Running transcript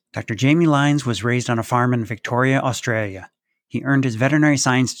Dr. Jamie Lyons was raised on a farm in Victoria, Australia. He earned his veterinary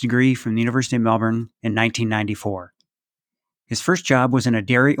science degree from the University of Melbourne in 1994. His first job was in a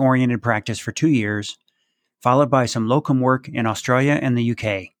dairy-oriented practice for 2 years, followed by some locum work in Australia and the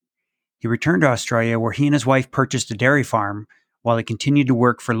UK. He returned to Australia where he and his wife purchased a dairy farm while he continued to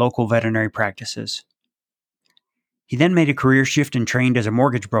work for local veterinary practices. He then made a career shift and trained as a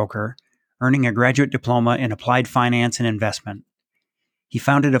mortgage broker, earning a graduate diploma in applied finance and investment. He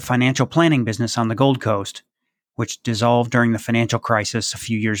founded a financial planning business on the Gold Coast, which dissolved during the financial crisis a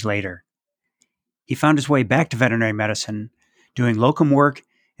few years later. He found his way back to veterinary medicine, doing locum work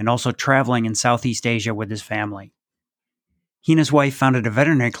and also traveling in Southeast Asia with his family. He and his wife founded a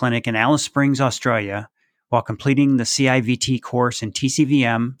veterinary clinic in Alice Springs, Australia, while completing the CIVT course in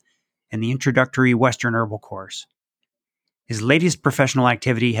TCVM and the Introductory Western Herbal course. His latest professional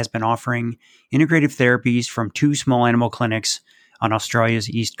activity has been offering integrative therapies from 2 small animal clinics on Australia's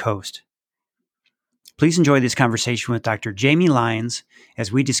east coast. Please enjoy this conversation with Dr. Jamie Lyons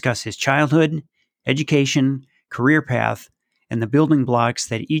as we discuss his childhood, education, career path, and the building blocks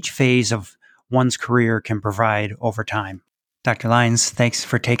that each phase of one's career can provide over time. Dr. Lyons, thanks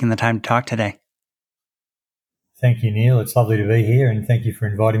for taking the time to talk today. Thank you, Neil. It's lovely to be here, and thank you for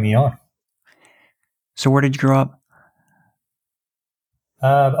inviting me on. So where did you grow up?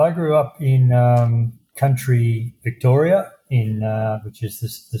 I grew up in country Victoria, which is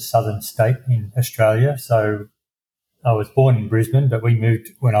the southern state in Australia. So I was born in Brisbane, but we moved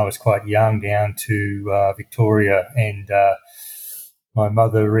when I was quite young down to Victoria, and my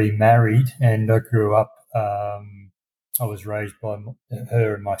mother remarried, and I grew up. I was raised by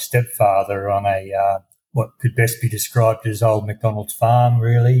her and my stepfather on a what could best be described as old McDonald's farm,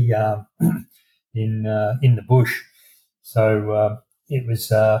 really, in the bush. So it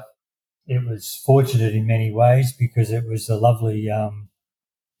was fortunate in many ways because it was a lovely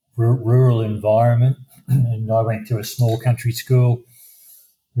rural environment, and I went to a small country school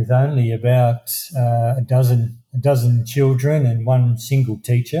with only about a dozen children and one single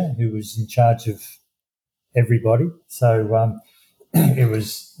teacher who was in charge of everybody. So it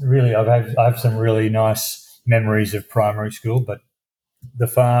was really I have some really nice memories of primary school, but the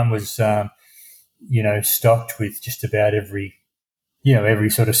farm was stocked with just about every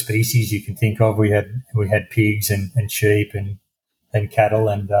sort of species you can think of. We had pigs and sheep and cattle,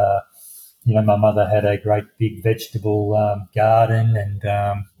 and my mother had a great big vegetable garden, and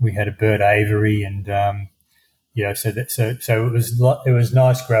we had a bird aviary, and so it was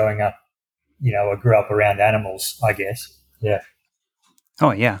nice growing up. I grew up around animals, I guess. Yeah. Oh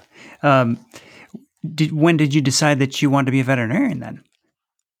yeah. When did you decide that you wanted to be a veterinarian then?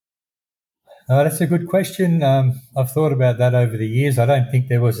 That's a good question. I've thought about that over the years. I don't think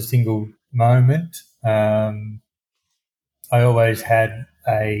there was a single moment. I always had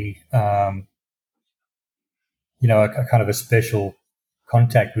a kind of a special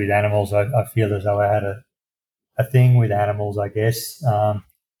contact with animals. I feel as though I had a thing with animals, I guess,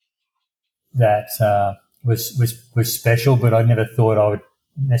 that was special. But I never thought I would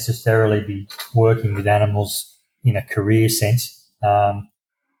necessarily be working with animals in a career sense.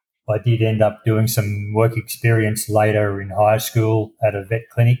 I did end up doing some work experience later in high school at a vet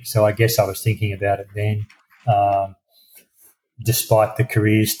clinic, so I guess I was thinking about it then, despite the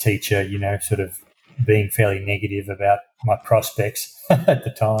careers teacher, sort of being fairly negative about my prospects at the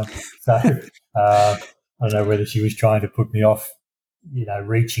time. So I don't know whether she was trying to put me off,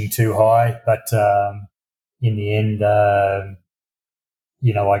 reaching too high, but in the end, I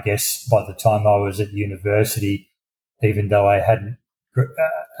guess by the time I was at university, even though I hadn't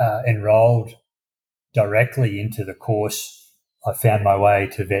enrolled directly into the course, I found my way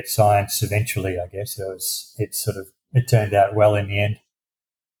to vet science eventually, I guess. It turned out well in the end.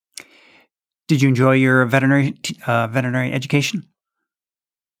 Did you enjoy your veterinary education?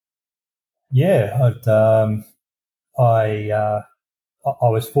 Yeah, I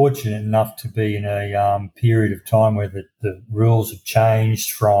was fortunate enough to be in a period of time where the rules have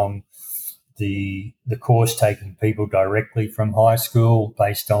changed from the course taking people directly from high school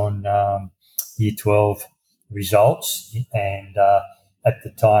based on Year 12 results, and at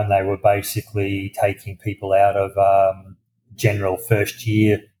the time they were basically taking people out of general first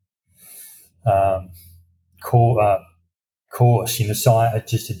year course in a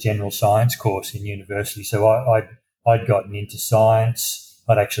science, just a general science course in university. So I'd gotten into science.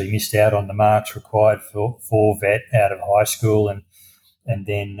 I'd actually missed out on the marks required for vet out of high school, and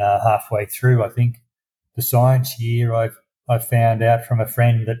then halfway through, I think, the science year, I found out from a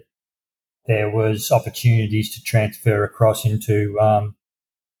friend that there was opportunities to transfer across into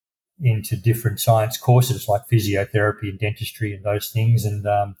different science courses like physiotherapy and dentistry and those things. And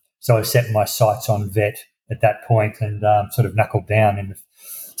So I set my sights on vet at that point and sort of knuckled down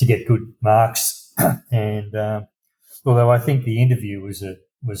to get good marks. And although I think the interview was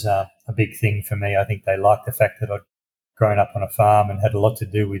a big thing for me, I think they liked the fact that I'd grown up on a farm and had a lot to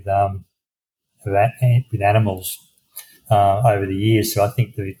do with animals over the years. So I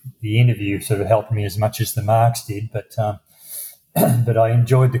think the interview sort of helped me as much as the marks did. But but I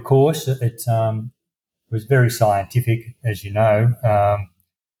enjoyed the course. It was very scientific, as you know,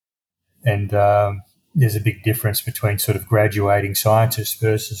 and there's a big difference between sort of graduating scientists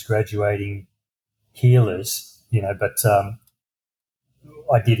versus graduating healers, but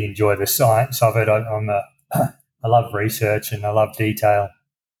I did enjoy the science of it. I love research and I love detail,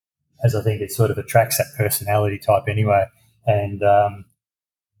 as I think it sort of attracts that personality type anyway. And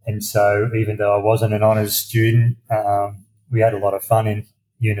so even though I wasn't an honours student, we had a lot of fun in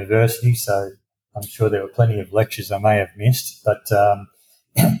university, so I'm sure there were plenty of lectures I may have missed, but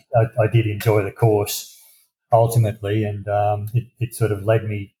I did enjoy the course ultimately, and it sort of led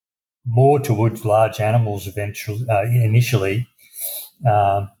me more towards large animals initially,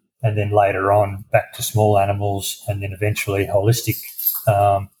 and then later on back to small animals, and then eventually holistic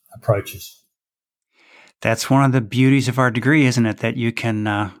approaches. That's one of the beauties of our degree, isn't it? That you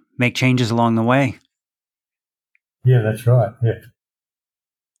can make changes along the way. Yeah, that's right. Yeah.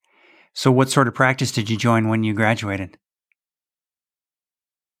 So what sort of practice did you join when you graduated?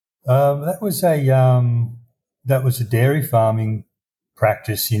 That was a dairy farming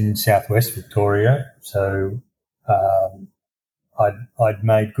practice in southwest Victoria. So I'd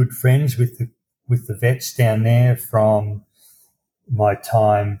made good friends with the vets down there from my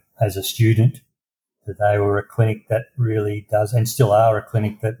time as a student. That they were a clinic that really does, and still are a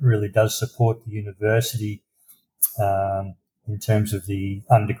clinic that really does support the university in terms of the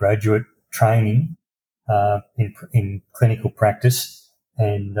undergraduate training in clinical practice.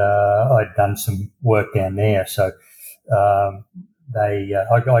 And I'd done some work down there, so I'd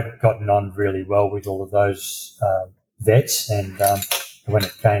gotten on really well with all of those vets, and when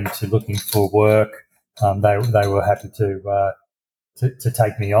it came to looking for work, they were happy to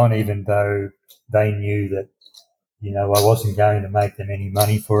take me on, even though they knew that I wasn't going to make them any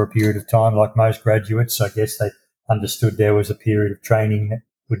money for a period of time, like most graduates. I guess they understood there was a period of training that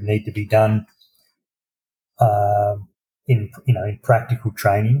would need to be done in practical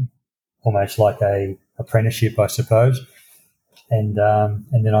training, almost like a apprenticeship, I suppose. And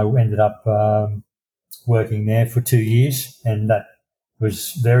then I ended up working there for 2 years, and that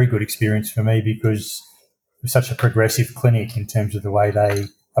was a very good experience for me because it was such a progressive clinic in terms of the way they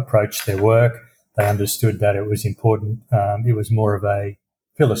approached their work. They understood that it was important. It was more of a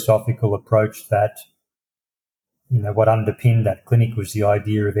philosophical approach that, what underpinned that clinic was the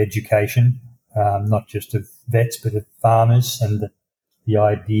idea of education, not just of vets, but of farmers, and the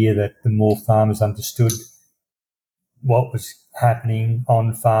idea that the more farmers understood what was happening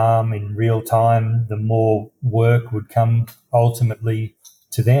on farm in real time, the more work would come ultimately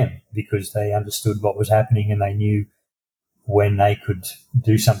to them because they understood what was happening and they knew when they could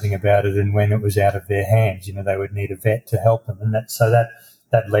do something about it and when it was out of their hands. They would need a vet to help them. And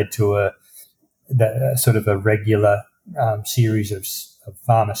that led to a sort of a regular series of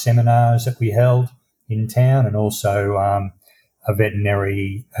farmer seminars that we held in town, and also a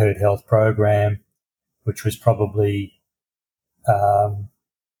veterinary herd health program, which was probably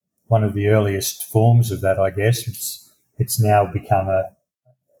one of the earliest forms of that, I guess. It's now become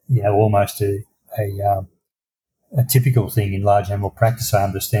almost a typical thing in large animal practice, I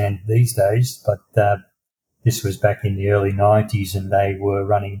understand, these days, but this was back in the early 90s, and they were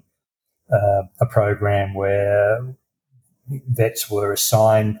running a program where vets were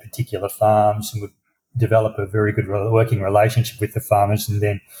assigned particular farms and would develop a very good working relationship with the farmers, and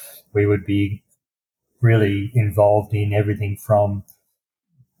then we would be really involved in everything from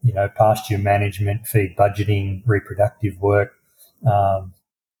pasture management, feed budgeting, reproductive work,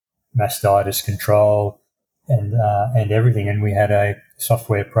 mastitis control, and everything. And we had a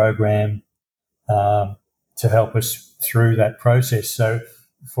software program to help us through that process. So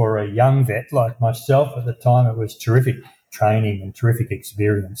for a young vet like myself at the time, it was terrific training and terrific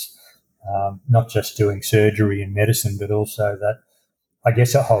experience, not just doing surgery and medicine, but also that, I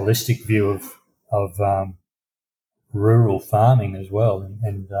guess, a holistic view of rural farming as well,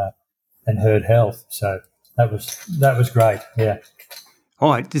 and herd health. So that was great. Yeah.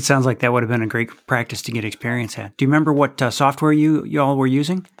 Oh, it sounds like that would have been a great practice to get experience at. Do you remember what software you all were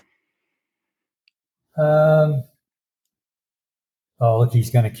using? Look, he's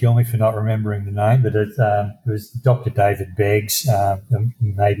going to kill me for not remembering the name, but it was Dr. David Beggs. You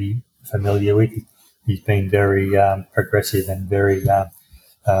may be familiar with. He's been very progressive and very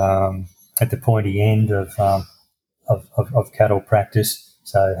at the pointy end of cattle practice.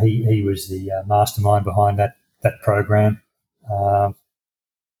 So he was the mastermind behind that program. I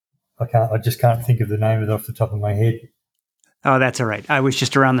just can't think of the name of it off the top of my head. Oh, that's all right. I was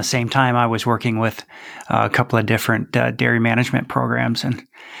just around the same time. I was working with a couple of different dairy management programs,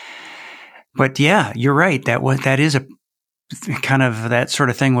 but yeah, you're right. That is a kind of, that sort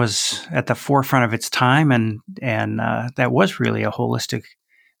of thing was at the forefront of its time, and that was really a holistic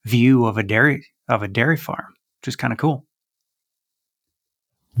view of a dairy farm, which is kind of cool.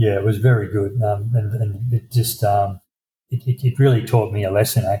 Yeah, it was very good, and it just it really taught me a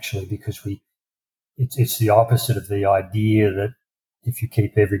lesson, actually, because it's the opposite of the idea that if you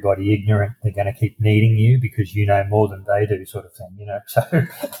keep everybody ignorant, they're going to keep needing you because you know more than they do, sort of thing, So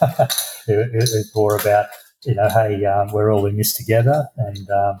it's more about, hey, we're all in this together, and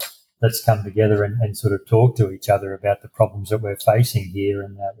let's come together and sort of talk to each other about the problems that we're facing here,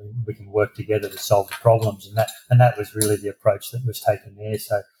 and we can work together to solve the problems. And that was really the approach that was taken there.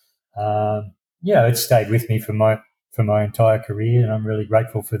 So, it stayed with me for my entire career, and I'm really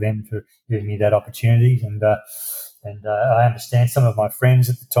grateful for them for giving me that opportunity. And I understand some of my friends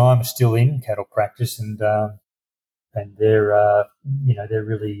at the time are still in cattle practice, and they're they're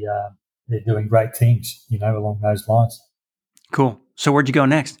really they're doing great things, along those lines. Cool. So where'd you go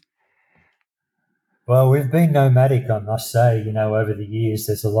next? Well, we've been nomadic, I must say, over the years.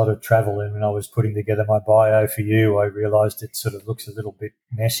 There's a lot of travel, and when I was putting together my bio for you, I realised it sort of looks a little bit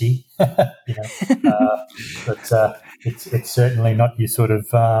messy, but it's certainly not your sort of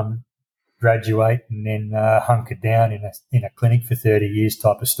graduate and then hunker down in a clinic for 30 years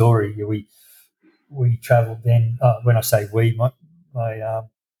type of story. We travelled then. When I say we, my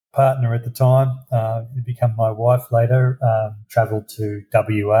partner at the time, who became my wife later, travelled to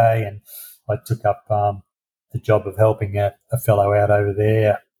WA, and I took up the job of helping a fellow out over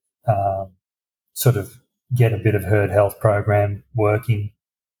there, sort of get a bit of herd health program working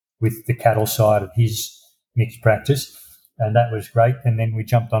with the cattle side of his mixed practice, and that was great. And then we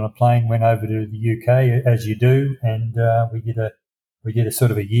jumped on a plane, went over to the UK, as you do, and we did a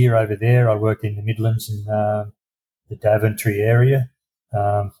sort of a year over there. I worked in the Midlands in the Daventry area,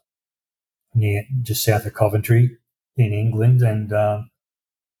 near just south of Coventry in England, and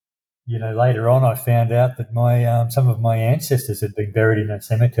later on I found out that my some of my ancestors had been buried in a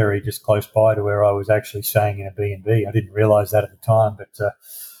cemetery just close by to where I was actually staying in a B&B. I didn't realise that at the time, but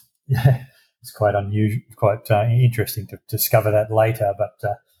it's quite unusual, quite interesting to discover that later. But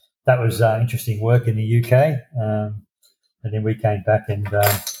that was interesting work in the UK, and then we came back and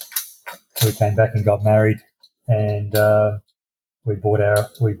got married, and we bought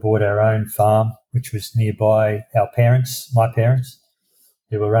our own farm, which was nearby my parents,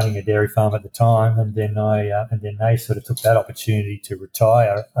 who were running a dairy farm at the time, and then they sort of took that opportunity to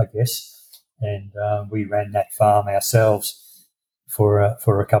retire, I guess, and we ran that farm ourselves for a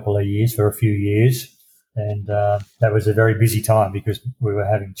few years, and that was a very busy time because we were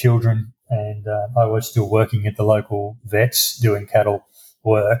having children, and I was still working at the local vets doing cattle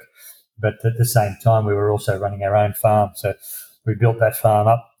work, but at the same time we were also running our own farm. So we built that farm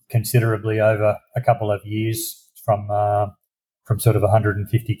up considerably over a couple of years, from sort of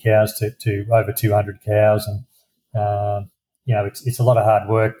 150 cows to over 200 cows, and it's a lot of hard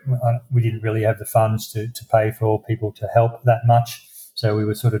work. We didn't really have the funds to pay for people to help that much, so we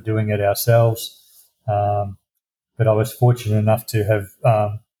were sort of doing it ourselves. But I was fortunate enough to have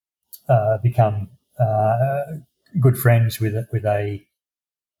become good friends with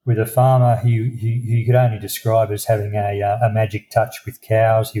a farmer who you could only describe as having a magic touch with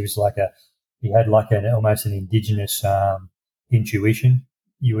cows. He had almost an indigenous intuition,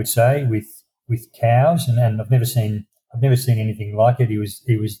 you would say, with cows, and I've never seen anything like it. He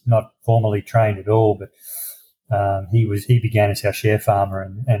was not formally trained at all, but he began as our share farmer,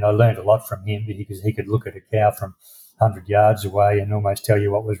 and I learned a lot from him because he could look at a cow from 100 yards away and almost tell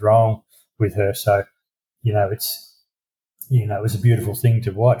you what was wrong with her. So, it was a beautiful thing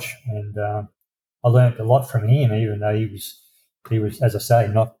to watch, and I learned a lot from him, even though he was, as I say,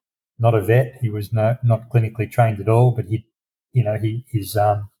 not a vet. He was not clinically trained at all, but his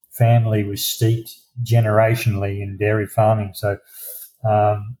family was steeped generationally in dairy farming, so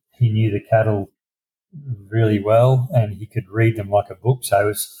he knew the cattle really well, and he could read them like a book.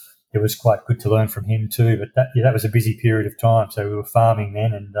 So it was quite good to learn from him too. But that was a busy period of time. So we were farming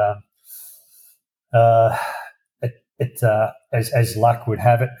then, and as luck would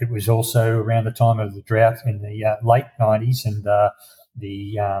have it, it was also around the time of the drought in the late 90s, and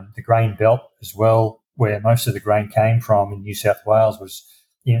the grain belt as well, where most of the grain came from in New South Wales, was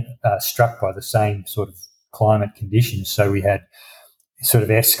struck by the same sort of climate conditions. So we had sort of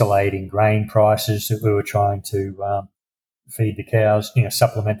escalating grain prices that we were trying to feed the cows,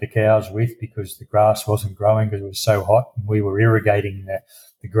 supplement the cows with, because the grass wasn't growing because it was so hot, and we were irrigating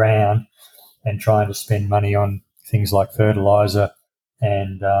the ground and trying to spend money on things like fertilizer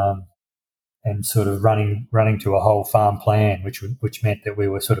and sort of running to a whole farm plan, which meant that we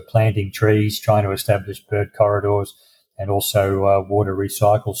were sort of planting trees, trying to establish bird corridors, and also water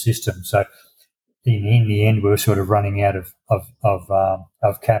recycle systems. So in the end, we were sort of running out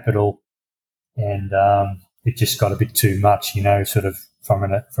of capital, and it just got a bit too much, sort of from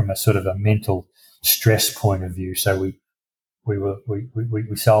a sort of a mental stress point of view. So we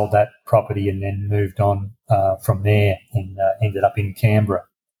sold that property and then moved on from there, and ended up in Canberra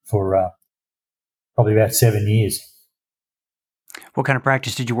for probably about 7 years. What kind of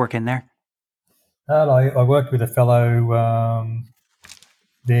practice did you work in there? I worked with a fellow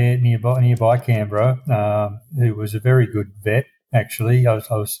there nearby Canberra, who was a very good vet. Actually, I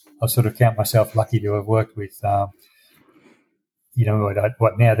sort of count myself lucky to have worked with, what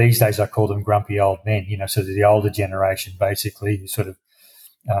now these days I call them grumpy old men. So the older generation, basically, who sort of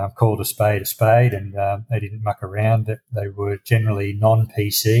called a spade, and they didn't muck around. They were generally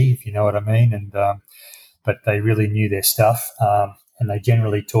non-PC, if you know what I mean, and but they really knew their stuff, and they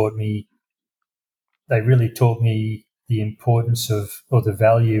generally taught me. They really taught me the importance of, or the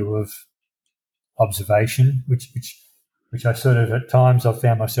value of, observation, which I sort of, at times I've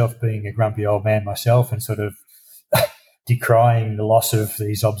found myself being a grumpy old man myself, and sort of decrying the loss of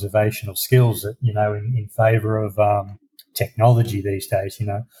these observational skills that, in favour of technology these days,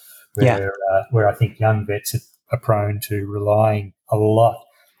 where I think young vets are prone to relying a lot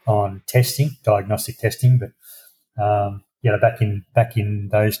on testing, diagnostic testing. But back in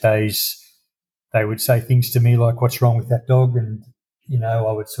those days, they would say things to me like, "What's wrong with that dog?" And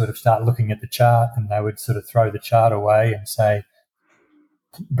I would sort of start looking at the chart, and they would sort of throw the chart away and say,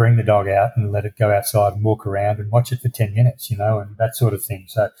 "Bring the dog out and let it go outside and walk around and watch it for 10 minutes, and that sort of thing."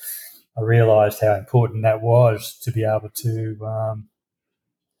 So I realised how important that was, to be able to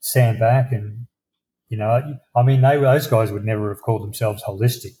stand back and, those guys would never have called themselves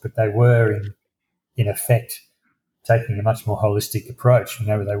holistic, but they were in effect taking a much more holistic approach.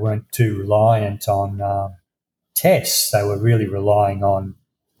 They weren't too reliant on tests. They were really relying on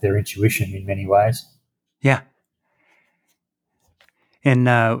their intuition in many ways. Yeah. And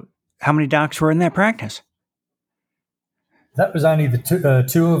how many docs were in that practice? That was only the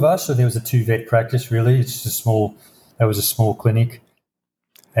two of us. So there was a 2-vet practice, really. That was a small clinic.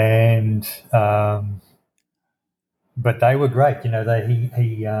 And, but they were great.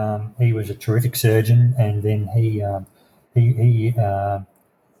 He was a terrific surgeon, and then he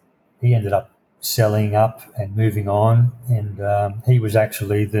ended up selling up and moving on, and he was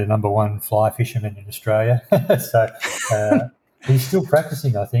actually the number one fly fisherman in Australia. So he's still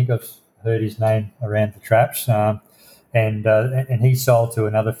practicing, I think. I've heard his name around the traps, and he sold to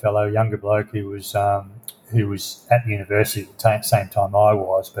another fellow, younger bloke, who was at university at the same time I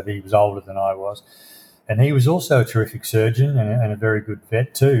was, but he was older than I was, and he was also a terrific surgeon and a very good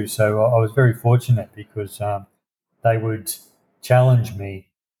vet too. So I was very fortunate, because they would challenge me.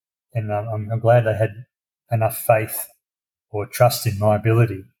 And I'm glad they had enough faith or trust in my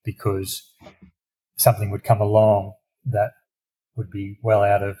ability, because something would come along that would be well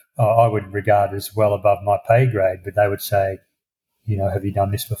out of, I would regard as well above my pay grade, but they would say, "Have you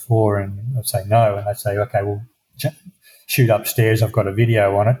done this before?" And I'd say no, and they'd say, "Okay, well, shoot upstairs. I've got a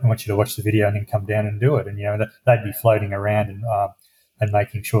video on it. I want you to watch the video and then come down and do it." And they'd be floating around and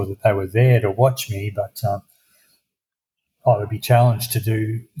making sure that they were there to watch me, but I would be challenged to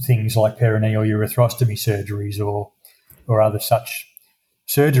do things like perineal urethrostomy surgeries or other such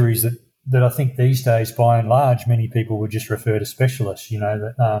surgeries that I think these days, by and large, many people would just refer to specialists.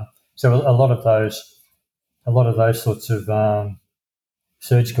 So a lot of those sorts of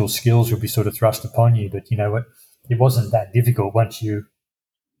surgical skills would be sort of thrust upon you. But it wasn't that difficult once you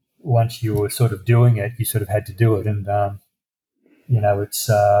were sort of doing it. You sort of had to do it, and it's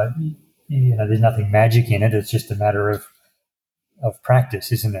there's nothing magic in it. It's just a matter of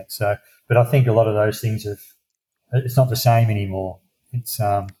practice, isn't it? So, but I think a lot of those things it's not the same anymore. It's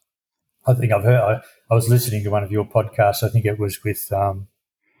I think I've heard. I was listening to one of your podcasts. I think it was with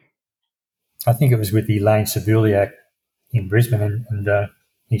Elaine Sabuliak in Brisbane, and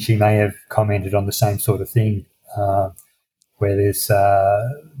she may have commented on the same sort of thing, where there's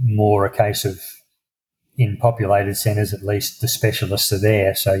more a case of, in populated centres at least, the specialists are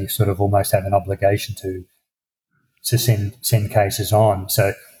there, so you sort of almost have an obligation to send cases on.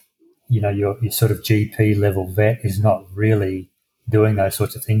 So, your sort of GP level vet is not really doing those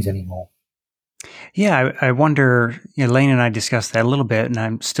sorts of things anymore. Yeah, I wonder, Lane and I discussed that a little bit, and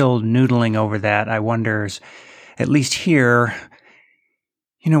I'm still noodling over that. I wonder, at least here,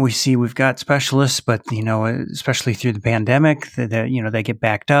 we've got specialists, but, especially through the pandemic, they get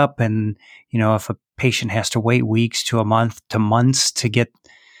backed up. And, if a patient has to wait weeks to a month to months to get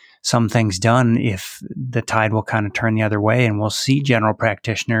some things done, if the tide will kind of turn the other way, and we'll see general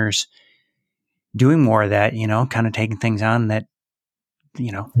practitioners doing more of that, kind of taking things on that,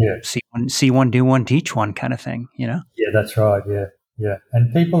 see one, do one, teach one kind of thing, Yeah, that's right. Yeah.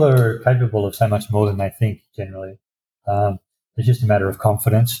 And people are capable of so much more than they think generally. It's just a matter of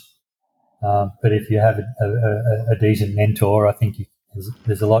confidence. But if you have a decent mentor, I think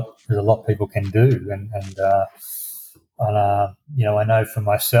there's a lot people can do. I know for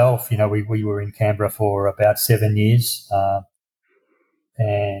myself, we were in Canberra for about 7 years,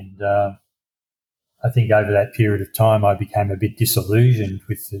 and I think over that period of time, I became a bit disillusioned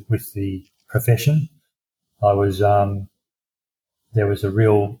with the profession. I was there was a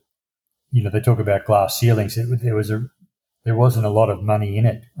real, they talk about glass ceilings. There wasn't a lot of money in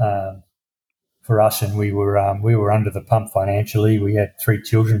it for us, and we were under the pump financially. We had 3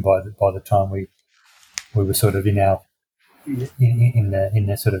 children by the time we were sort of in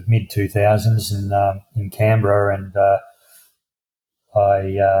the sort of mid 2000s in Canberra, and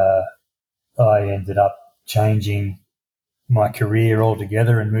I ended up changing my career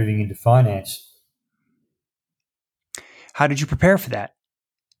altogether and moving into finance. How did you prepare for that?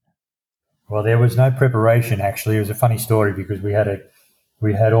 Well, there was no preparation, actually. It was a funny story because we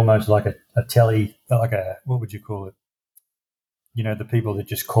had almost like a telly, like what would you call it? The people that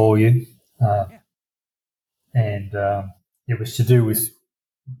just call you. And it was to do with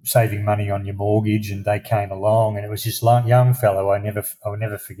saving money on your mortgage, and they came along, and it was this young fellow I will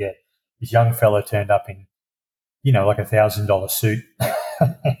never forget. This young fellow turned up in, like $1,000 suit.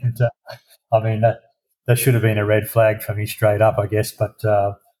 And I mean, that should have been a red flag for me straight up, I guess. But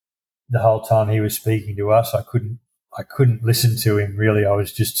the whole time he was speaking to us, I couldn't listen to him, really. I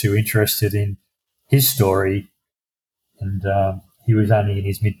was just too interested in his story. And he was only in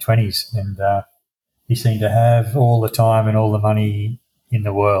his mid-20s, and he seemed to have all the time and all the money in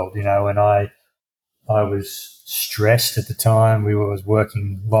the world, and I was stressed at the time. I was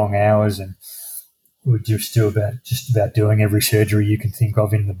working long hours, and we were just about doing every surgery you can think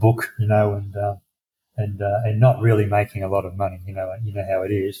of in the book, and not really making a lot of money, and you know how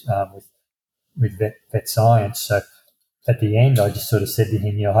it is with vet science. So at the end, I just sort of said to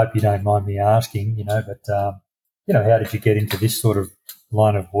him, I hope you don't mind me asking, but how did you get into this sort of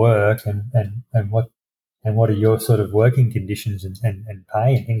line of work, and what are your sort of working conditions and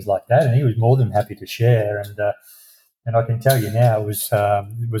pay and things like that? And he was more than happy to share. And I can tell you now, it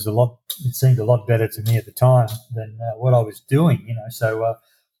seemed a lot better to me at the time than what I was doing, So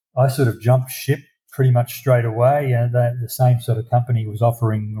I sort of jumped ship pretty much straight away. And the same sort of company was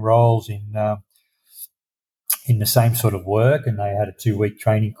offering roles in the same sort of work, and they had a 2-week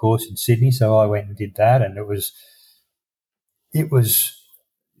training course in Sydney. So I went and did that, and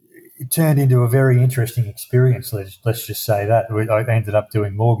it turned into a very interesting experience. Let's just say that. I ended up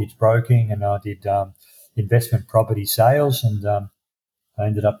doing mortgage broking, and I did investment property sales, and I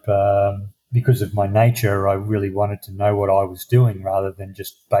ended up, because of my nature, I really wanted to know what I was doing rather than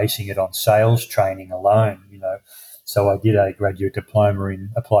just basing it on sales training alone, So I did a graduate diploma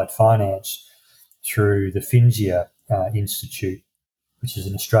in applied finance through the FINSIA Institute, which is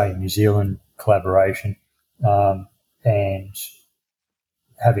an Australian-New Zealand collaboration, and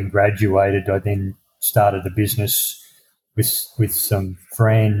having graduated, I then started a business with some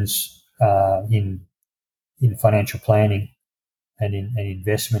friends in financial planning and in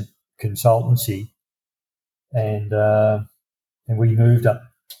investment consultancy, and we moved up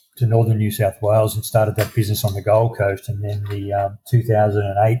to northern New South Wales and started that business on the Gold Coast. And then the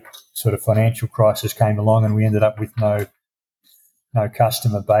 2008 sort of financial crisis came along, and we ended up with no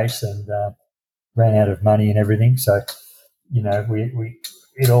customer base and ran out of money and everything. So,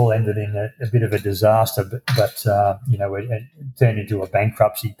 it all ended in a bit of a disaster, but it turned into a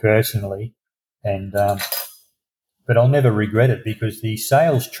bankruptcy personally. And but I'll never regret it because the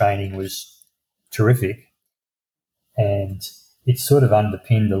sales training was terrific, and it sort of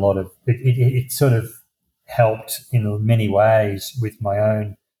underpinned a lot of it sort of helped in many ways with my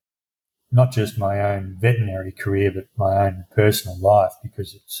own, not just my own veterinary career, but my own personal life,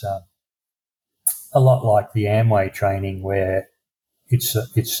 because it's a lot like the Amway training, where it's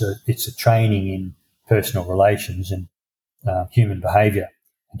a training in personal relations and human behaviour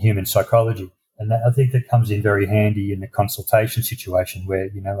and human psychology. And I think that comes in very handy in the consultation situation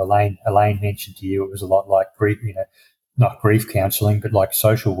where, Elaine mentioned to you, it was a lot like grief, not grief counselling, but like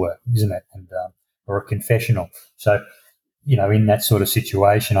social work, isn't it? And or a confessional. So, in that sort of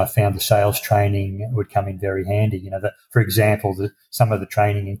situation, I found the sales training would come in very handy. For example, some of the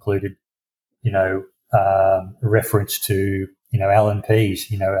training included, reference to,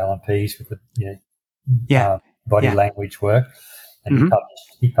 LNPs, LNPs with the, body language work. And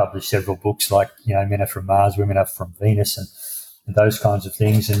he published several books like, Men Are From Mars, Women Are From Venus, and those kinds of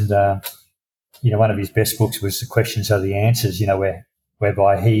things. And, one of his best books was The Questions Are the Answers,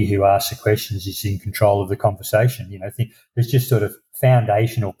 whereby he who asks the questions is in control of the conversation. There's just sort of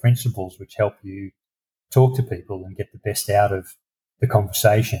foundational principles which help you talk to people and get the best out of the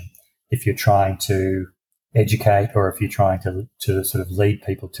conversation if you're trying to educate or if you're trying to sort of lead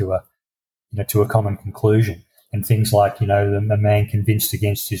people to a common conclusion. And things like, the man convinced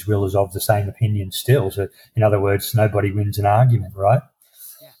against his will is of the same opinion still. So, in other words, nobody wins an argument, right?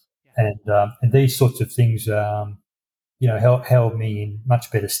 Yeah. And these sorts of things, held me in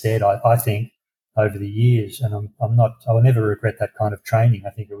much better stead, I think, over the years. And I'll never regret that kind of training. I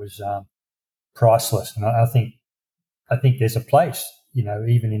think it was priceless. And I think there's a place,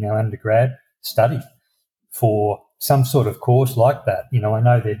 even in our undergrad study for some sort of course like that. I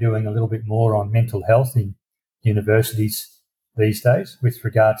know they're doing a little bit more on mental health in universities these days with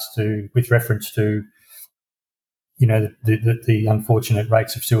reference to the unfortunate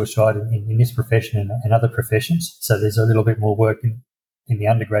rates of suicide in this profession and other professions. So there's a little bit more work in the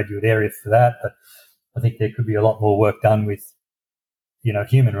undergraduate area for that, but I think there could be a lot more work done with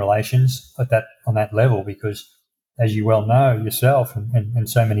human relations on that level, because as you well know yourself and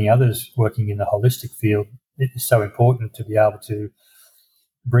so many others working in the holistic field, it is so important to be able to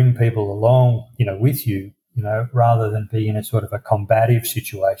bring people along with you, rather than be in a sort of a combative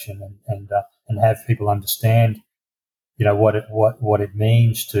situation, and have people understand, what it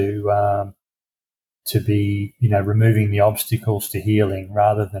means to be, removing the obstacles to healing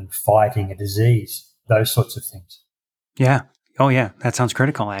rather than fighting a disease, those sorts of things. Yeah. Oh, yeah. That sounds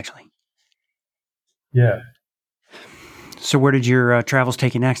critical, actually. Yeah. So where did your travels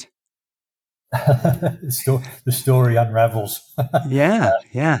take you next? The story unravels. Yeah.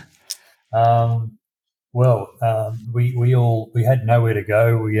 We had nowhere to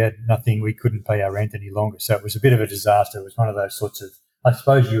go. We had nothing. We couldn't pay our rent any longer. So it was a bit of a disaster. It was one of those sorts of, I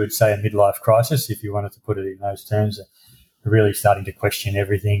suppose you would say, a midlife crisis, if you wanted to put it in those terms. Really starting to question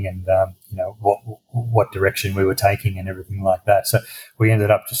everything and, what direction we were taking and everything like that. So we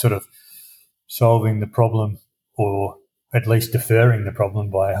ended up just sort of solving the problem, or at least deferring the problem,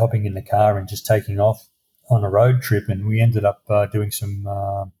 by hopping in the car and just taking off on a road trip. And we ended up doing some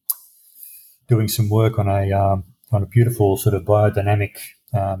work on a beautiful sort of biodynamic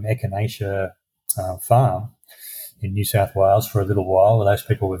echinacea farm in New South Wales for a little while. Those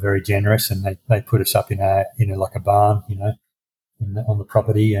people were very generous, and they put us up in a like a barn, on the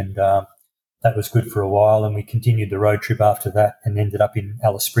property, and that was good for a while. And we continued the road trip after that and ended up in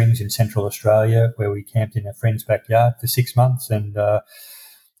Alice Springs in Central Australia, where we camped in a friend's backyard for 6 months. And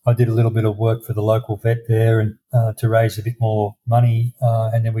I did a little bit of work for the local vet there and to raise a bit more money.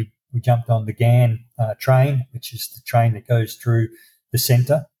 And then we jumped on the GAN train, which is the train that goes through the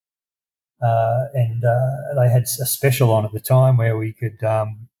centre. And they had a special on at the time where we could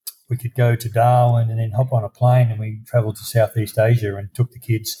go to Darwin and then hop on a plane, and we travelled to Southeast Asia and took the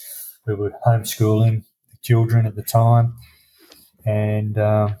kids. We were homeschooling the children at the time, and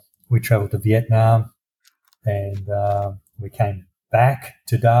we travelled to Vietnam, and we came back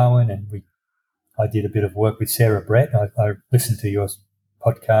to Darwin, and I did a bit of work with Sarah Brett. I listened to your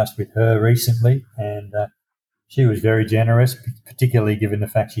podcast with her recently, and she was very generous, particularly given the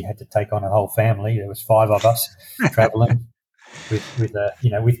fact she had to take on a whole family. There was 5 of us travelling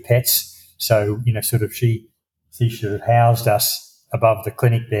with pets. So, sort of she sort of housed us above the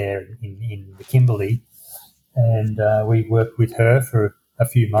clinic there in the Kimberley, and we worked with her for a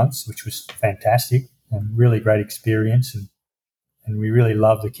few months, which was fantastic and really great experience. And we really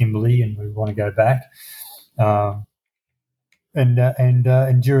love the Kimberley, and we want to go back. And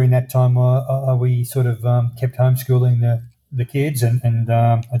during that time, we sort of kept homeschooling the kids, and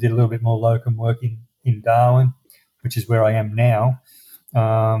I did a little bit more locum work in Darwin, which is where I am now.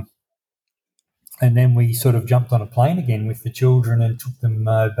 And then we sort of jumped on a plane again with the children and took them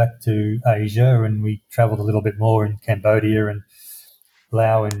back to Asia, and we travelled a little bit more in Cambodia and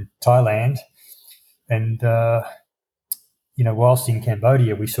Laos and Thailand. And, whilst in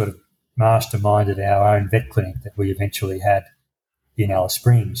Cambodia, we sort of masterminded our own vet clinic that we eventually had in Alice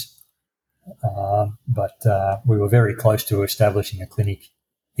Springs. But we were very close to establishing a clinic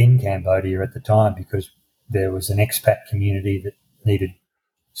in Cambodia at the time, because there was an expat community that needed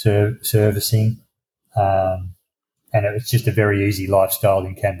servicing. and it was just a very easy lifestyle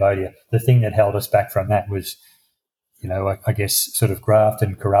in Cambodia. The thing that held us back from that was, I guess sort of graft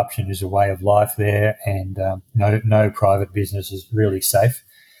and corruption is a way of life there, and no private business is really safe,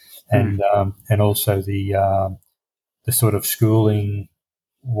 and also the sort of schooling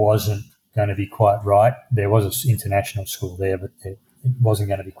wasn't going to be quite right. There was an international school there, but it wasn't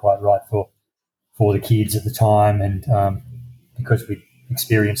going to be quite right for the kids at the time, and because we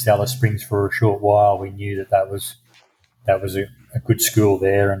experienced Alice Springs for a short while, we knew that was a good school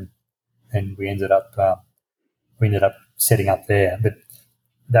there, and we ended up setting up there. But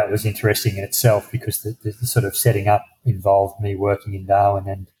that was interesting in itself because the sort of setting up involved me working in Darwin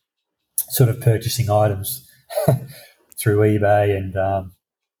and sort of purchasing items through eBay and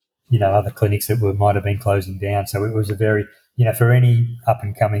other clinics that might have been closing down. So it was a very, for any up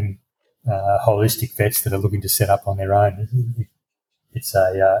and coming holistic vets that are looking to set up on their own, it's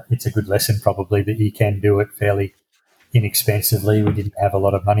a good lesson probably that you can do it fairly inexpensively. We didn't have a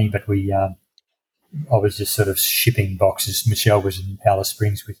lot of money, but I was just sort of shipping boxes. Michelle was in Alice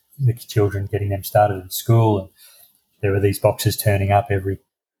Springs with the children, getting them started in school, and there were these boxes turning up every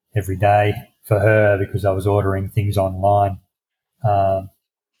day for her because I was ordering things online,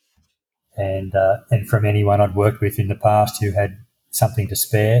 and from anyone I'd worked with in the past who had something to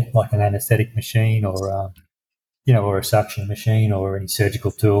spare, like an anaesthetic machine or or a suction machine or any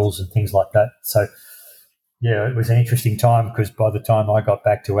surgical tools and things like that. So, yeah, it was an interesting time because by the time I got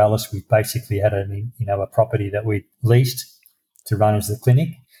back to Alice, we basically had a property that we leased to run as the clinic,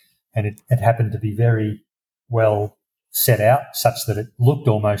 and it happened to be very well set out such that it looked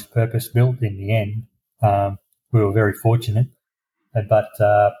almost purpose-built in the end. We were very fortunate, but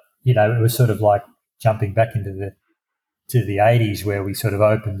it was sort of like jumping back into the 80s where we sort of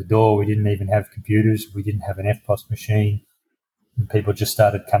opened the door. We didn't even have computers. We didn't have an FPOS machine. And people just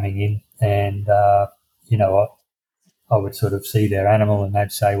started coming in, and I would sort of see their animal and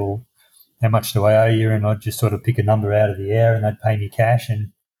they'd say, well, how much do I owe you? And I'd just sort of pick a number out of the air and they'd pay me cash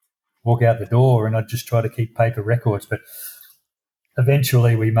and walk out the door, and I'd just try to keep paper records. But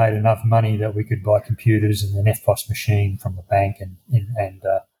eventually we made enough money that we could buy computers and an FPOS machine from the bank, and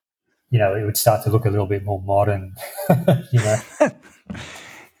it would start to look a little bit more modern,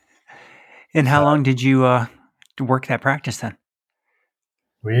 And how long did you work that practice then?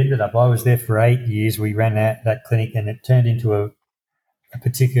 I was there for 8 years. We ran that clinic, and it turned into a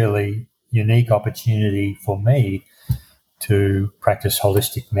particularly unique opportunity for me to practice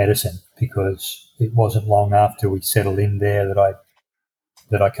holistic medicine, because it wasn't long after we settled in there that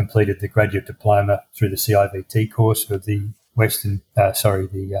I completed the Graduate Diploma through the CIVT course of the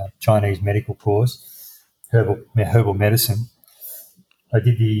Chinese medical course, herbal medicine. I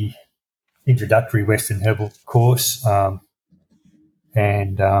did the Introductory Western Herbal course,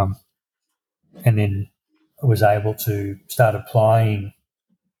 and then I was able to start applying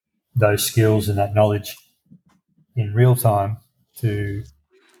those skills and that knowledge in real time to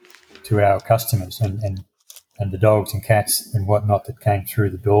our customers and the dogs and cats and whatnot that came through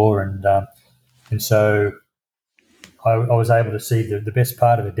the door, and so I was able to see the best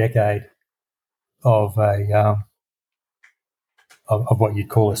part of a decade of of what you'd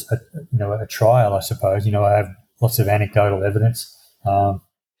call a trial, I suppose. I have lots of anecdotal evidence to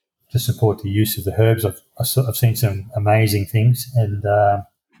support the use of the herbs. I've seen some amazing things, and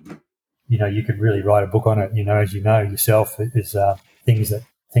you could really write a book on it. As you know yourself, there's things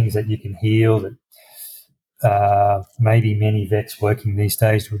that you can heal that maybe many vets working these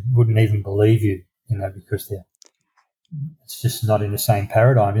days wouldn't even believe you, because it's just not in the same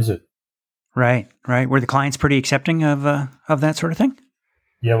paradigm, is it? Right. Were the clients pretty accepting of that sort of thing?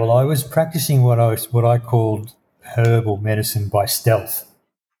 Yeah, well, I was practicing what I called herbal medicine by stealth,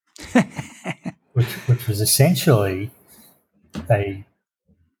 which was essentially a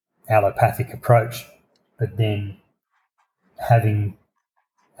allopathic approach, but then having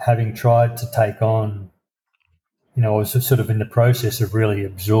tried to take on, I was sort of in the process of really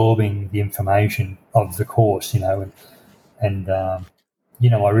absorbing the information of the course, and I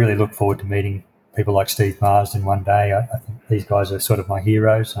really look forward to meeting people like Steve Marsden one day. I think these guys are sort of my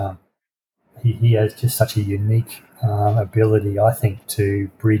heroes. He has just such a unique ability, I think, to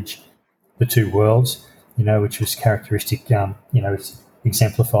bridge the two worlds, which was characteristic, it's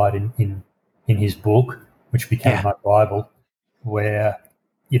exemplified in his book, which became my Bible, where,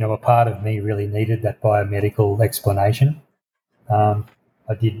 a part of me really needed that biomedical explanation. I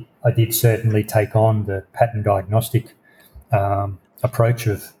did certainly take on the pattern diagnostic approach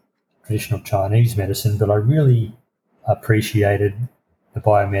of traditional Chinese medicine, but I really appreciated the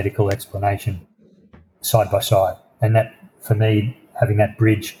biomedical explanation side by side. And that, for me, having that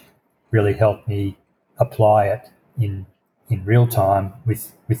bridge really helped me apply it in real time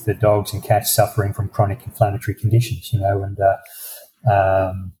with the dogs and cats suffering from chronic inflammatory conditions,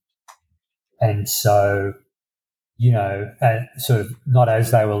 and so, sort of not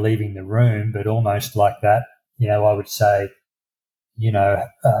as they were leaving the room, but almost like that, I would say,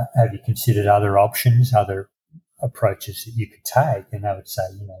 have you considered other options, other approaches that you could take? And they would say,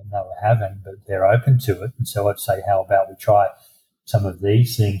 no, I haven't, but they're open to it. And so I'd say, how about we try some of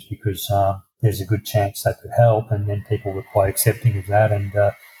these things, because there's a good chance they could help. And then people were quite accepting of that. And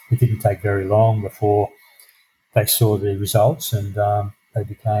it didn't take very long before they saw the results, and they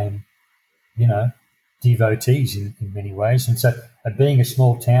became, devotees in many ways. And so being a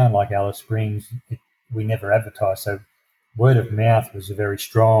small town like Alice Springs, we never advertised. So word of mouth was a very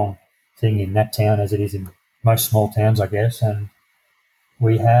strong thing in that town, as it is in most small towns, I guess. And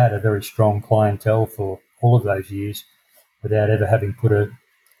we had a very strong clientele for all of those years without ever having put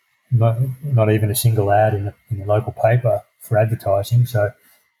not even a single ad in the local paper for advertising. So,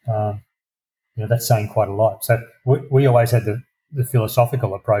 that's saying quite a lot. So we always had the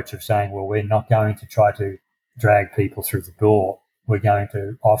philosophical approach of saying, well, we're not going to try to drag people through the door. We're going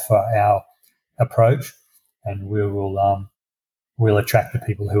to offer our approach, and we'll attract the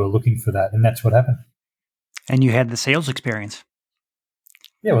people who are looking for that. And that's what happened. And you had the sales experience.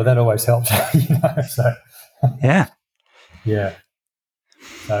 Yeah, well, that always helps, So yeah.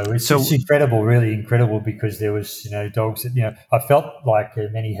 So it's incredible, really incredible, because there was, dogs that, I felt like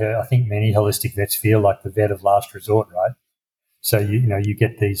many holistic vets feel like the vet of last resort, right? So, you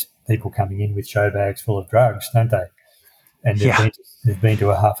get these people coming in with show bags full of drugs, don't they? And they've been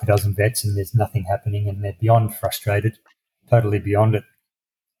to a half a dozen vets and there's nothing happening, and they're beyond frustrated, totally beyond it.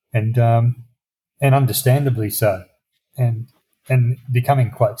 And understandably so. And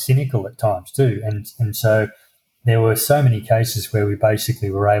becoming quite cynical at times too. And so there were so many cases where we basically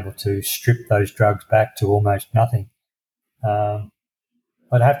were able to strip those drugs back to almost nothing.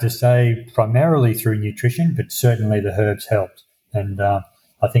 I'd have to say primarily through nutrition, but certainly the herbs helped. And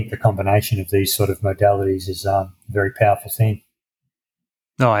I think the combination of these sort of modalities is a very powerful thing.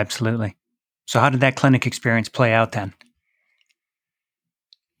 Oh, absolutely. So how did that clinic experience play out then?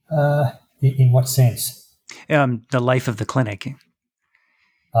 In what sense? The life of the clinic.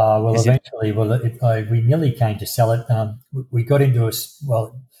 Eventually, we nearly came to sell it. We got into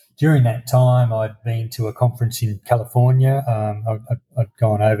during that time, I'd been to a conference in California. I'd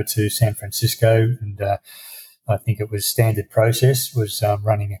gone over to San Francisco, and I think it was Standard Process was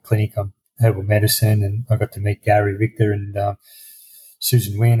running a clinic on herbal medicine, and I got to meet Gary Richter and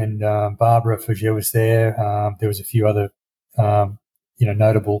Susan Wynn, and Barbara Fugere was there. There was a few other,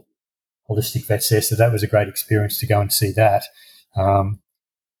 notable holistic vets there, so that was a great experience to go and see that.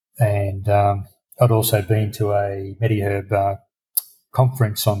 And I'd also been to a MediHerb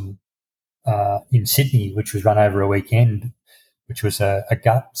conference in Sydney, which was run over a weekend, which was a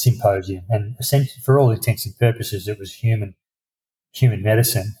gut symposium. And essentially, for all intents and purposes, it was human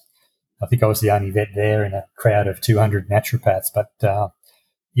medicine. I think I was the only vet there in a crowd of 200 naturopaths. But,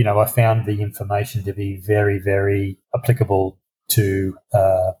 I found the information to be very, very applicable to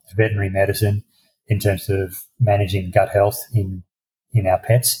veterinary medicine in terms of managing gut health in our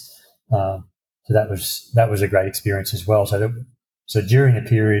pets. So that was a great experience as well. So during the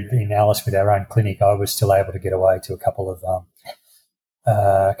period in Alice with our own clinic, I was still able to get away to a couple of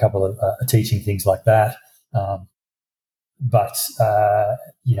teaching things like that. But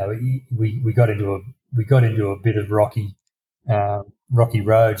we got into a bit of rocky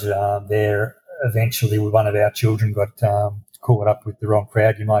roads there. Eventually, one of our children got caught up with the wrong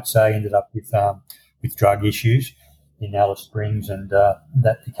crowd, you might say, ended up with drug issues in Alice Springs, and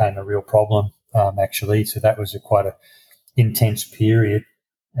that became a real problem, actually. So that was quite a intense period,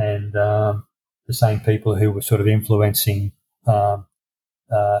 and the same people who were sort of influencing, our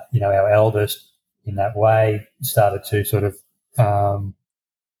eldest in that way started to sort of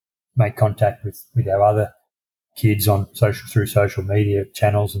make contact with our other kids through social media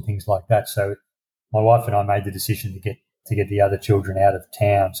channels and things like that. So my wife and I made the decision to get the other children out of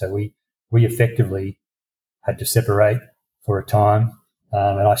town. So we effectively had to separate for a time,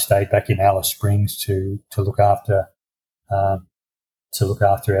 and I stayed back in Alice Springs to look after our sort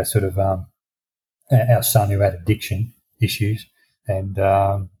of our son who had addiction issues, and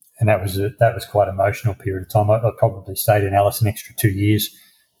that was quite an emotional period of time. I probably stayed in Alice an extra 2 years,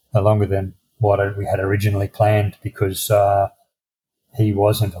 longer than what we had originally planned, because he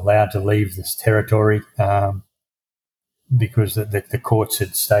wasn't allowed to leave this territory. Because the courts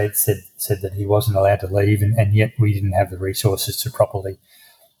had said that he wasn't allowed to leave, and yet we didn't have the resources to properly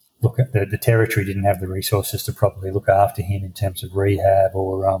look at the territory didn't have the resources to properly look after him in terms of rehab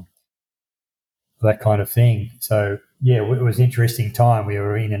or that kind of thing. So, yeah, it was an interesting time. We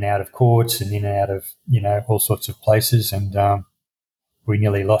were in and out of courts and in and out of, all sorts of places. And we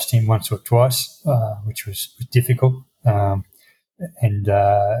nearly lost him once or twice, which was difficult. And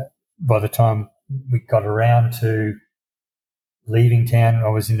by the time we got around to leaving town, I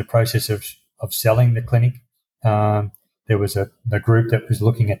was in the process of selling the clinic. There was a group that was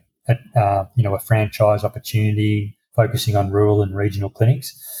looking at a franchise opportunity focusing on rural and regional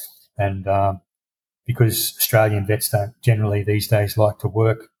clinics. And because Australian vets don't generally these days like to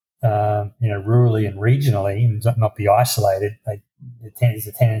work, rurally and regionally and not be isolated, there's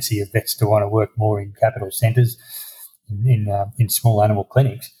a tendency of vets to want to work more in capital centres, in small animal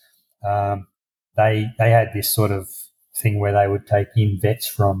clinics. They had this sort of thing where they would take in vets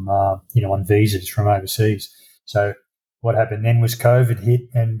from, on visas from overseas. So what happened then was COVID hit,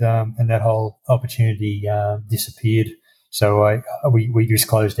 and that whole opportunity disappeared. So we just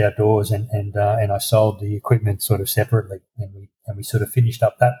closed our doors, and I sold the equipment sort of separately, and we sort of finished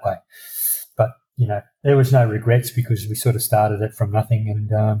up that way. But there was no regrets because we sort of started it from nothing,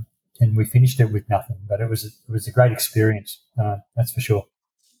 and we finished it with nothing. But it was a great experience, that's for sure.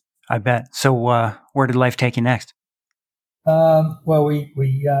 I bet. So where did life take you next? Well, we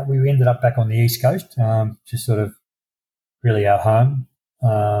ended up back on the East Coast, just sort of really our home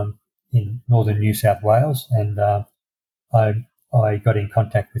in northern New South Wales, and I got in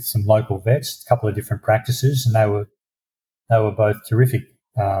contact with some local vets, a couple of different practices, and they were both terrific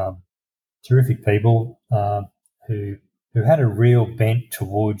people who had a real bent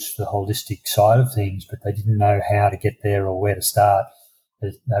towards the holistic side of things, but they didn't know how to get there or where to start.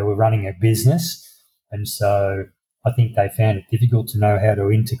 They were running a business, and so I think they found it difficult to know how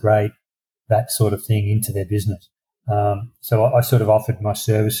to integrate that sort of thing into their business. So I sort of offered my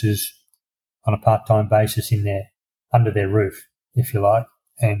services on a part-time basis under their roof, if you like,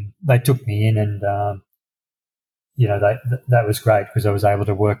 and they took me in, and that was great because I was able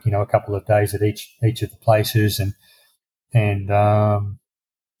to work a couple of days at each of the places, and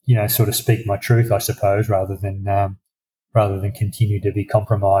sort of speak my truth, I suppose, rather than continue to be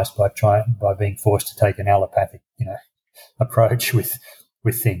compromised by being forced to take an allopathic approach with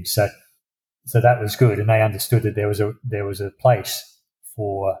things. So that was good, and they understood that there was a place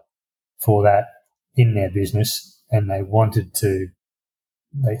for that in their business, and they wanted to.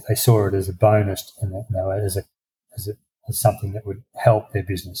 They saw it as a bonus, and as something that would help their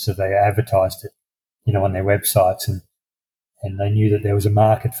business. So they advertised it, on their websites, and they knew that there was a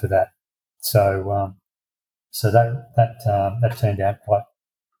market for that. So that turned out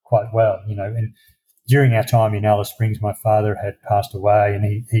quite well, And during our time in Alice Springs, my father had passed away, and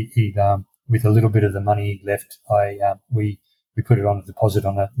he with a little bit of the money left, we put it on a deposit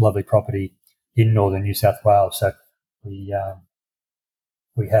on a lovely property in northern New South Wales. So we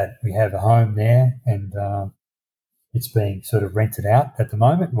have a home there, and it's being sort of rented out at the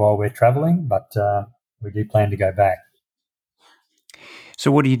moment while we're travelling, but we do plan to go back.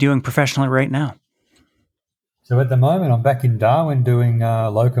 So what are you doing professionally right now? So at the moment, I'm back in Darwin doing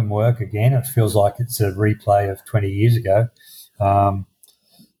locum work again. It feels like it's a replay of 20 years ago,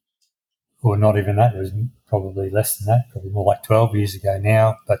 or not even that. It was probably less than that, probably more like 12 years ago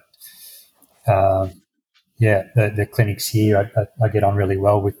now. But the clinics here, I get on really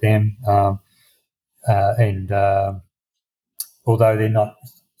well with them, and although they're not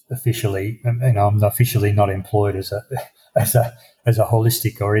officially, I'm officially not employed as a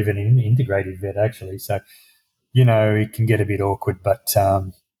holistic or even an integrative vet, actually. So it can get a bit awkward, but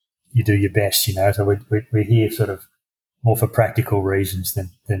you do your best, So we're here sort of more for practical reasons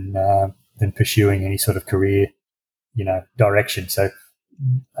than pursuing any sort of career, direction. So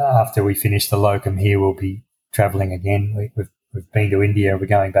after we finish the locum here, we'll be travelling again. We've been to India. We're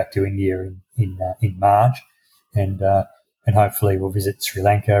going back to India in March, and hopefully we'll visit Sri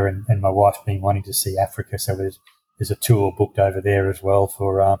Lanka. And my wife's been wanting to see Africa, so there's a tour booked over there as well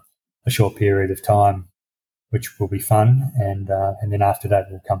for a short period of time, which will be fun, and then after that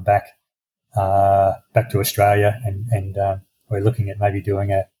we'll come back to Australia, and we're looking at maybe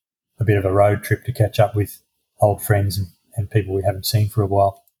doing a bit of a road trip to catch up with old friends and people we haven't seen for a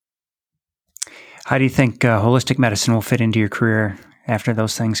while. How do you think holistic medicine will fit into your career after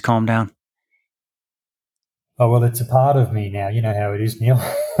those things calm down? Oh, well, it's a part of me now. You know how it is, Neil.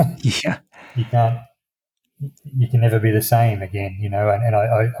 Yeah. You can never be the same again, and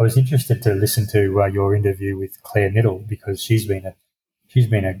I was interested to listen to your interview with Claire Middle, because she's been a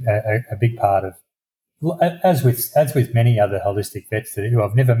big part of, as with many other holistic vets who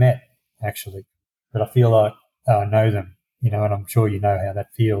I've never met actually, but I feel like I know them, and I'm sure you know how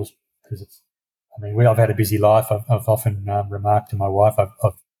that feels, because I've had a busy life. I've often remarked to my wife,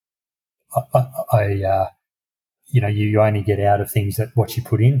 you only get out of things that what you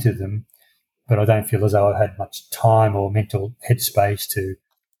put into them. But I don't feel as though I've had much time or mental headspace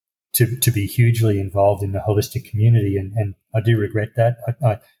to be hugely involved in the holistic community, and I do regret that.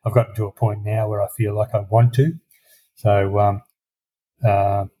 I've gotten to a point now where I feel like I want to. So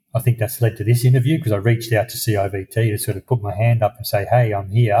I think that's led to this interview, because I reached out to CIVT to sort of put my hand up and say, hey, I'm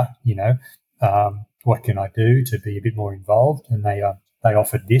here, what can I do to be a bit more involved? And they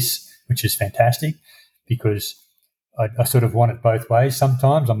offered this, which is fantastic, because I sort of want it both ways.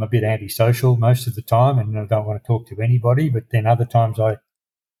 Sometimes I'm a bit antisocial most of the time and I don't want to talk to anybody, but then other times I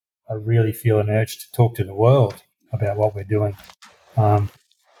really feel an urge to talk to the world about what we're doing,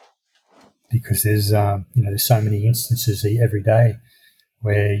 because there's so many instances every day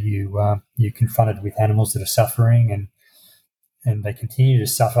where you're confronted with animals that are suffering, and they continue to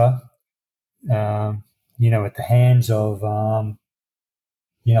suffer, at the hands of a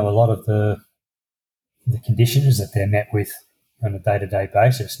lot of the conditions that they're met with on a day-to-day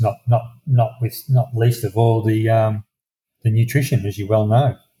basis. Not least of all the nutrition, as you well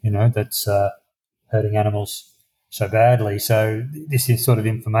know, that's hurting animals so badly. So this is sort of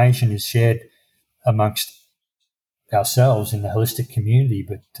information is shared amongst ourselves in the holistic community,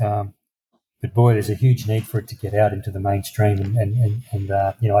 but boy, there's a huge need for it to get out into the mainstream, and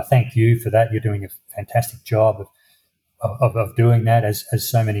I thank you for that. You're doing a fantastic job of doing that, as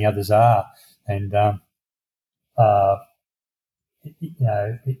so many others are, and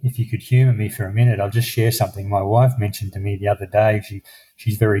if you could humour me for a minute, I'll just share something my wife mentioned to me the other day.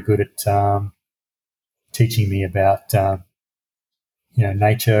 She's very good at teaching me about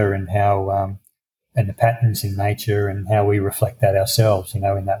nature and how and the patterns in nature and how we reflect that ourselves, in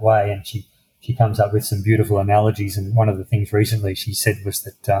that way. And she comes up with some beautiful analogies. And one of the things recently she said was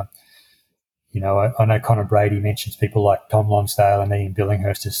that I know Conor Brady mentions people like Tom Lonsdale and Ian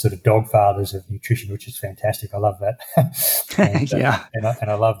Billinghurst as sort of dog fathers of nutrition, which is fantastic. I love that. Yeah. And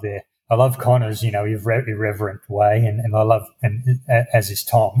I love Conor's, irreverent way, and I love, and as is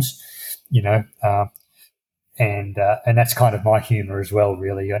Tom's, and that's kind of my humour as well,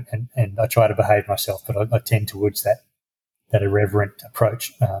 really. And I try to behave myself, but I tend towards that irreverent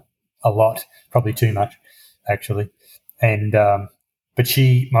approach a lot, probably too much, actually. And but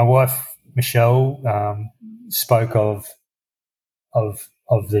my wife Michelle spoke of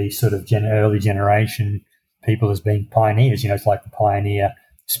the sort of early generation people as being pioneers. It's like the pioneer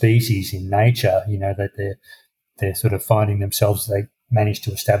species in nature. That they're sort of finding themselves. They managed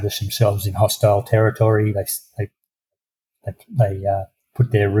to establish themselves in hostile territory. They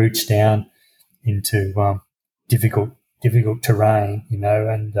put their roots down into difficult terrain.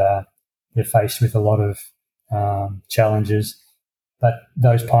 And they're faced with a lot of challenges. But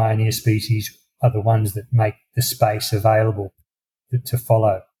those pioneer species are the ones that make the space available to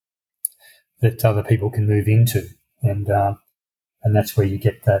follow, that other people can move into, and that's where you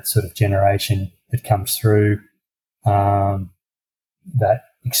get that sort of generation that comes through, that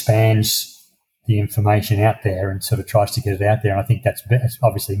expands the information out there and sort of tries to get it out there. And I think that's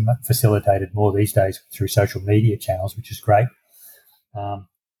obviously facilitated more these days through social media channels, which is great.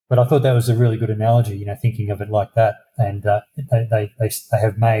 But I thought that was a really good analogy, thinking of it like that. And they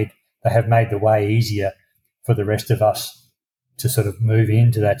have made the way easier for the rest of us to sort of move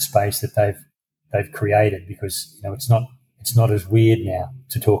into that space that they've created, because it's not as weird now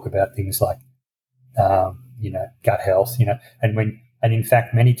to talk about things like gut health, and in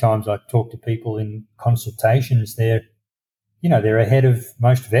fact many times I talk to people in consultations, they're ahead of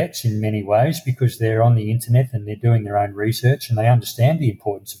most vets in many ways, because they're on the internet and they're doing their own research, and they understand the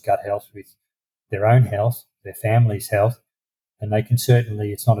importance of gut health with their own health, their family's health, and they can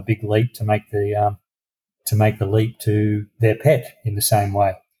certainly, it's not a big leap to make the leap to their pet in the same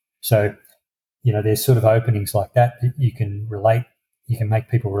way. So, there's sort of openings like that you can make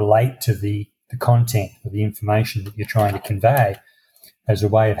people relate to the content or the information that you're trying to convey, as a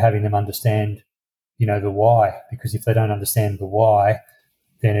way of having them understand the why, because if they don't understand the why,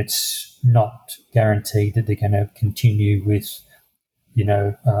 then it's not guaranteed that they're going to continue with,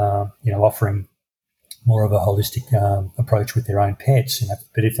 offering more of a holistic approach with their own pets.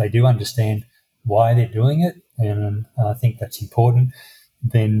 But if they do understand why they're doing it, and I think that's important,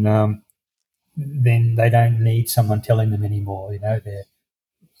 then they don't need someone telling them anymore.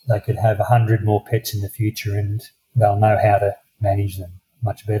 They could have 100 more pets in the future, and they'll know how to manage them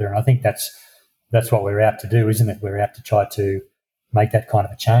much better. And I think that's what we're out to do, isn't it? We're out to try to make that kind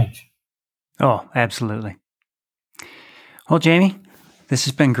of a change. Oh, absolutely. Well, Jamie, this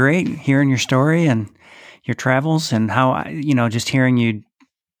has been great, hearing your story and your travels, and how, just hearing you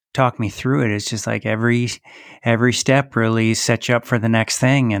talk me through it. It's just like every step really sets you up for the next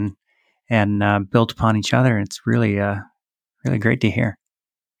thing. And and built upon each other. It's really, really great to hear.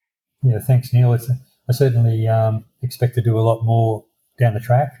 Yeah, thanks, Neil. I certainly expect to do a lot more down the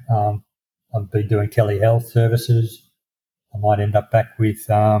track. I've been doing telehealth services. I might end up back with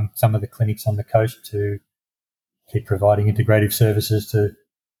some of the clinics on the coast to keep providing integrative services to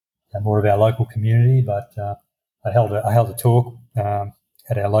more of our local community. But I held a talk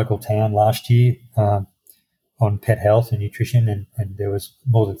at our local town last year on pet health and nutrition, and there was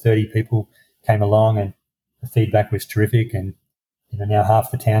more than 30 people came along, and the feedback was terrific. And now half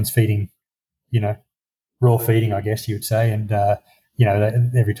the town's feeding, raw feeding, I guess you would say, and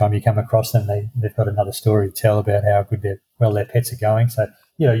every time you come across them, they've got another story to tell about how good their pets are going. So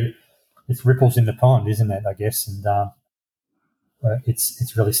it's ripples in the pond, isn't it? I guess, and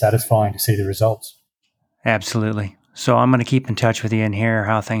it's really satisfying to see the results. Absolutely. So I'm going to keep in touch with you and hear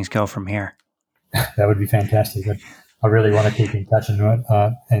how things go from here. That would be fantastic. I really want to keep in touch and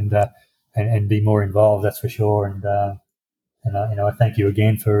be more involved. That's for sure. And I thank you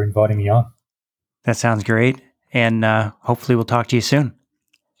again for inviting me on. That sounds great. And hopefully we'll talk to you soon.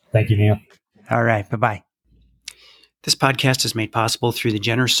 Thank you, Neil. All right. Bye-bye. This podcast is made possible through the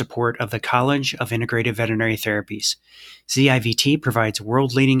generous support of the College of Integrative Veterinary Therapies. CIVT provides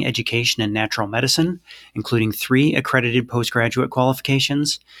world-leading education in natural medicine, including 3 accredited postgraduate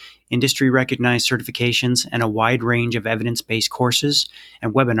qualifications, industry-recognized certifications, and a wide range of evidence-based courses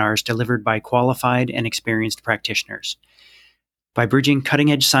and webinars delivered by qualified and experienced practitioners. By bridging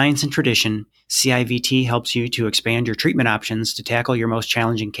cutting-edge science and tradition, CIVT helps you to expand your treatment options to tackle your most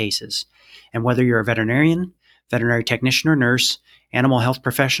challenging cases. And whether you're a veterinarian, veterinary technician or nurse, animal health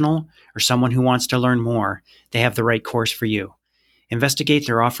professional, or someone who wants to learn more, they have the right course for you. Investigate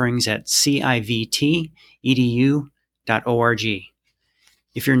their offerings at civtedu.org.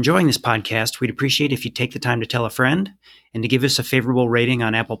 If you're enjoying this podcast, we'd appreciate if you take the time to tell a friend and to give us a favorable rating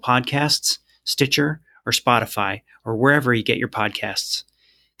on Apple Podcasts, Stitcher, or Spotify, or wherever you get your podcasts.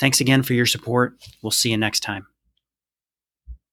 Thanks again for your support. We'll see you next time.